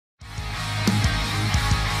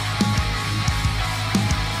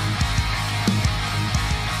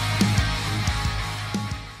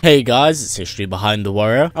Hey guys, it's History Behind the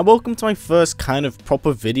Warrior, and welcome to my first kind of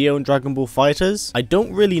proper video on DragonBall FighterZ. I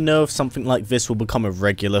don't really know if something like this will become a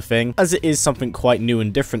regular thing, as it is something quite new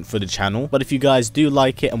and different for the channel, but if you guys do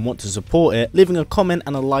like it and want to support it, leaving a comment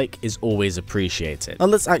and a like is always appreciated. Now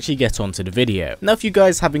let's actually get on to the video. Now if you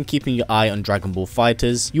guys have been keeping your eye on DragonBall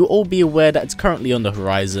FighterZ, you'll all be aware that it's currently on the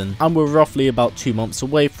horizon, and we're roughly about 2 months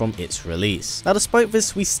away from its release. Now despite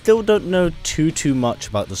this, we still don't know too much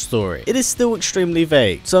about the story. It is still extremely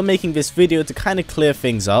vague, so I'm making this video to kind of clear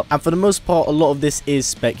things up, and for the most part a lot of this is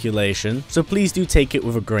speculation, so please do take it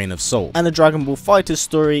with a grain of salt. And the DragonBall FighterZ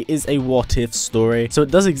story is a what if story, so it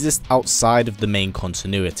does exist outside of the main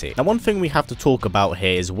continuity. Now one thing we have to talk about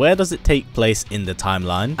here is where does it take place in the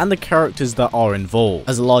timeline, and the characters that are involved,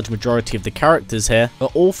 as a large majority of the characters here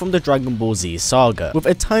are all from the Dragon Ball Z saga, with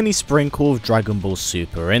a tiny sprinkle of Dragon Ball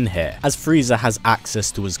Super in here, as Frieza has access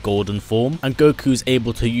to his golden form, and Goku's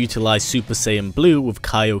able to utilize Super Saiyan Blue with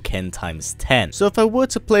Kaioken times 10. So if I were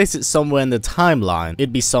to place it somewhere in the timeline,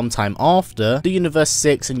 it'd be sometime after the Universe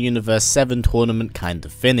 6 and Universe 7 tournament kind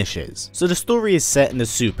of finishes. So the story is set in the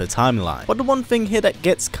Super timeline. But the one thing here that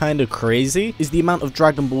gets kind of crazy is the amount of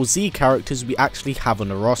Dragon Ball Z characters we actually have on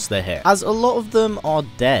the roster here, as a lot of them are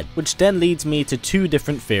dead, which then leads me to two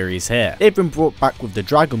different theories here. They've been brought back with the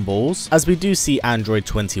Dragon Balls, as we do see Android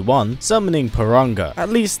 21 summoning Piranga. At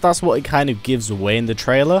least that's what it kind of gives away in the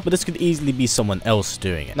trailer, but this could easily be someone else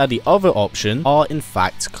doing it. Now the other option are in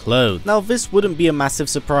fact clones. Now this wouldn't be a massive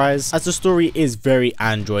surprise, as the story is very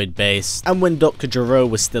android based, and when Dr. Gero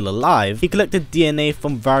was still alive, he collected DNA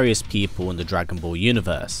from various people in the Dragon Ball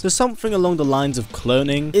universe. So something along the lines of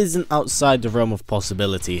cloning isn't outside the realm of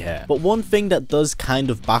possibility here. But one thing that does kind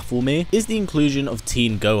of baffle me is the inclusion of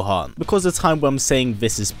Teen Gohan, because the time when I'm saying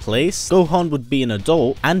this is placed, Gohan would be an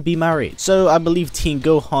adult and be married. So I believe Teen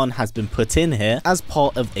Gohan has been put in here as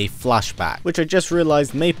part of a flashback, which I just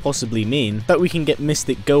realized may possibly mean that we can get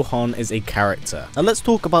Mystic Gohan as a character. Now let's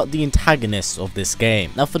talk about the antagonists of this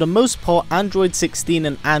game. Now for the most part, Android 16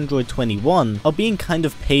 and Android 21 are being kind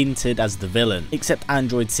of painted as the villain, except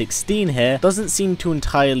Android 16 here doesn't seem to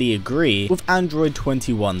entirely agree with Android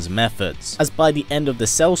 21's methods, as by the end of the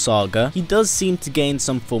Cell saga, he does seem to gain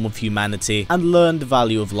some form of humanity and learn the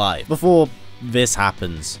value of life before this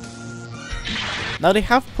happens. Now they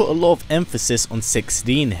have put a lot of emphasis on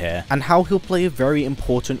 16 here, and how he'll play a very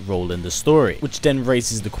important role in the story, which then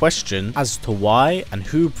raises the question as to why and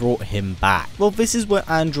who brought him back. Well, this is where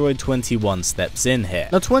Android 21 steps in here.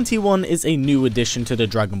 Now 21 is a new addition to the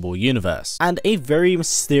Dragon Ball universe, and a very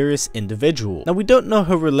mysterious individual. Now we don't know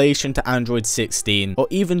her relation to Android 16 or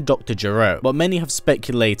even Dr. Gero, but many have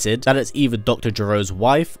speculated that it's either Dr. Gero's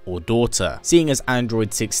wife or daughter, seeing as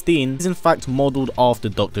Android 16 is in fact modeled after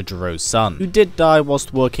Dr. Gero's son, who did die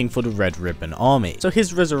whilst working for the Red Ribbon Army, so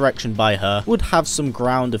his resurrection by her would have some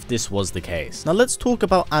ground if this was the case. Now let's talk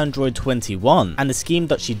about Android 21 and the scheme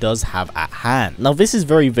that she does have at hand. Now this is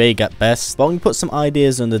very vague at best, but we put some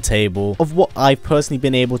ideas on the table of what I've personally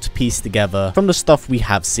been able to piece together from the stuff we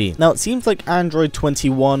have seen. Now it seems like Android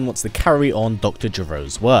 21 wants to carry on Dr.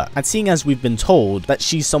 Gero's work, and seeing as we've been told that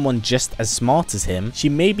she's someone just as smart as him, she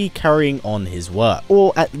may be carrying on his work,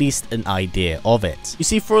 or at least an idea of it. You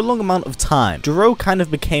see, for a long amount of time, Gero kind of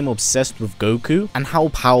became obsessed with Goku and how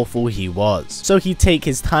powerful he was, so he'd take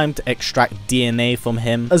his time to extract DNA from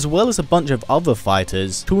him, as well as a bunch of other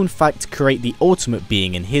fighters, to in fact create the ultimate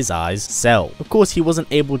being in his eyes, Cell. Of course he wasn't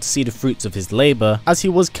able to see the fruits of his labor, as he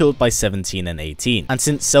was killed by 17 and 18, and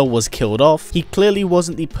since Cell was killed off, he clearly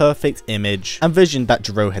wasn't the perfect image and vision that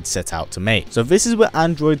Gero had set out to make. So this is where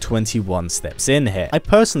Android 21 steps in here. I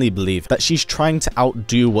personally believe that she's trying to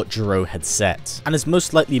outdo what Gero had set, and has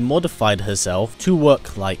most likely modified herself to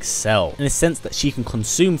work like Cell, in a sense that she can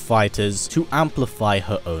consume fighters to amplify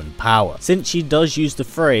her own power. Since she does use the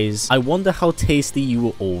phrase, "I wonder how tasty you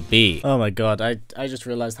will all be." Oh my god, I just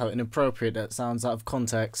realized how inappropriate that sounds out of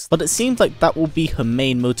context. But it seems like that will be her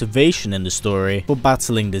main motivation in the story for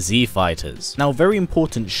battling the Z fighters. Now a very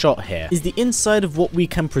important shot here is the inside of what we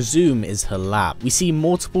can presume is her lab. We see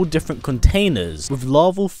multiple different containers with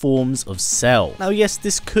larval forms of Cell. Now yes,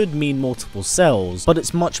 this could mean multiple cells, but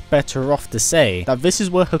it's much better off to say that this is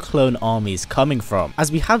where her clone army is coming from,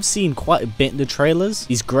 as we have seen quite a bit in the trailers,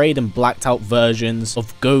 these greyed and blacked out versions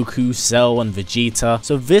of Goku, Cell and Vegeta,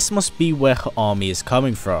 so this must be where her army is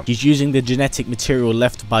coming from. She's using the genetic material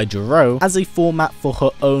left by Gero as a format for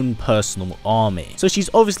her own personal army, so she's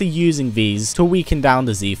obviously using these to weaken down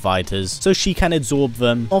the Z fighters so she can absorb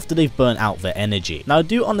them after they've burnt out their energy. Now I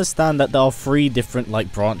do understand that there are 3 different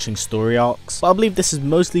branching story arcs, but I believe this has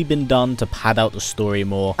mostly been done to pad out the story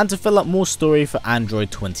more and to fill out more story story for Android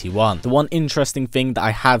 21. The one interesting thing that I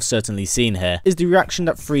have certainly seen here is the reaction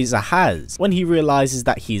that Frieza has when he realizes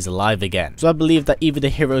that he's alive again. So I believe that either the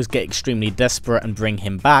heroes get extremely desperate and bring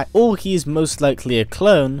him back, or he is most likely a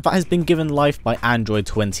clone that has been given life by Android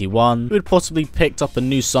 21, who had possibly picked up a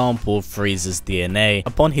new sample of Frieza's DNA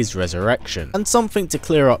upon his resurrection. And something to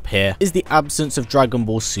clear up here is the absence of Dragon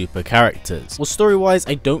Ball Super characters. Well, story-wise,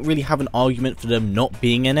 I don't really have an argument for them not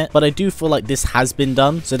being in it, but I do feel like this has been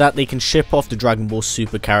done so that they can ship off the Dragon Ball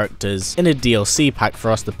Super characters in a DLC pack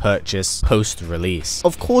for us to purchase post-release.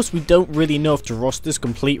 Of course, we don't really know if the roster's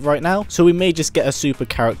complete right now, so we may just get a super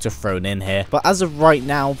character thrown in here, but as of right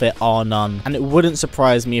now, there are none, and it wouldn't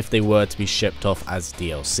surprise me if they were to be shipped off as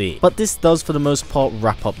DLC. But this does for the most part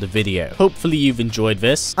wrap up the video. Hopefully you've enjoyed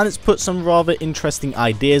this, and it's put some rather interesting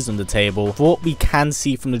ideas on the table for what we can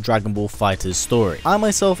see from the Dragon Ball FighterZ story. I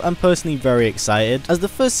myself am personally very excited, as the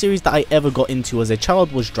first series that I ever got into as a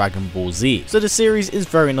child was Dragon Ball Z, so the series is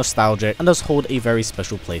very nostalgic and does hold a very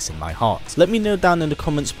special place in my heart. Let me know down in the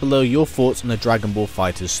comments below your thoughts on the Dragon Ball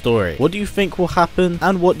FighterZ story. What do you think will happen,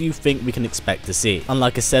 and what do you think we can expect to see? And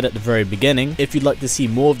like I said at the very beginning, if you'd like to see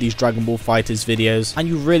more of these Dragon Ball FighterZ videos, and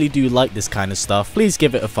you really do like this kind of stuff, please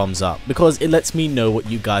give it a thumbs up, because it lets me know what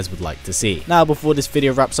you guys would like to see. Now, before this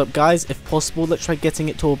video wraps up guys, if possible, let's try getting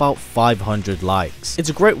it to about 500 likes. It's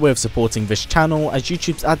a great way of supporting this channel, as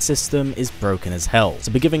YouTube's ad system is broken as hell,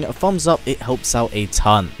 so by giving it a thumbs up, it helps out a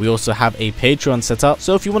ton. We also have a Patreon set up,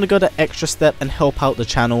 so if you want to go the extra step and help out the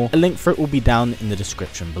channel, a link for it will be down in the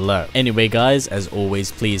description below. Anyway guys, as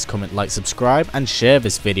always, please comment, like, subscribe, and share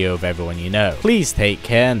this video with everyone you know. Please take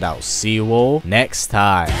care, and I'll see you all next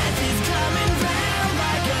time.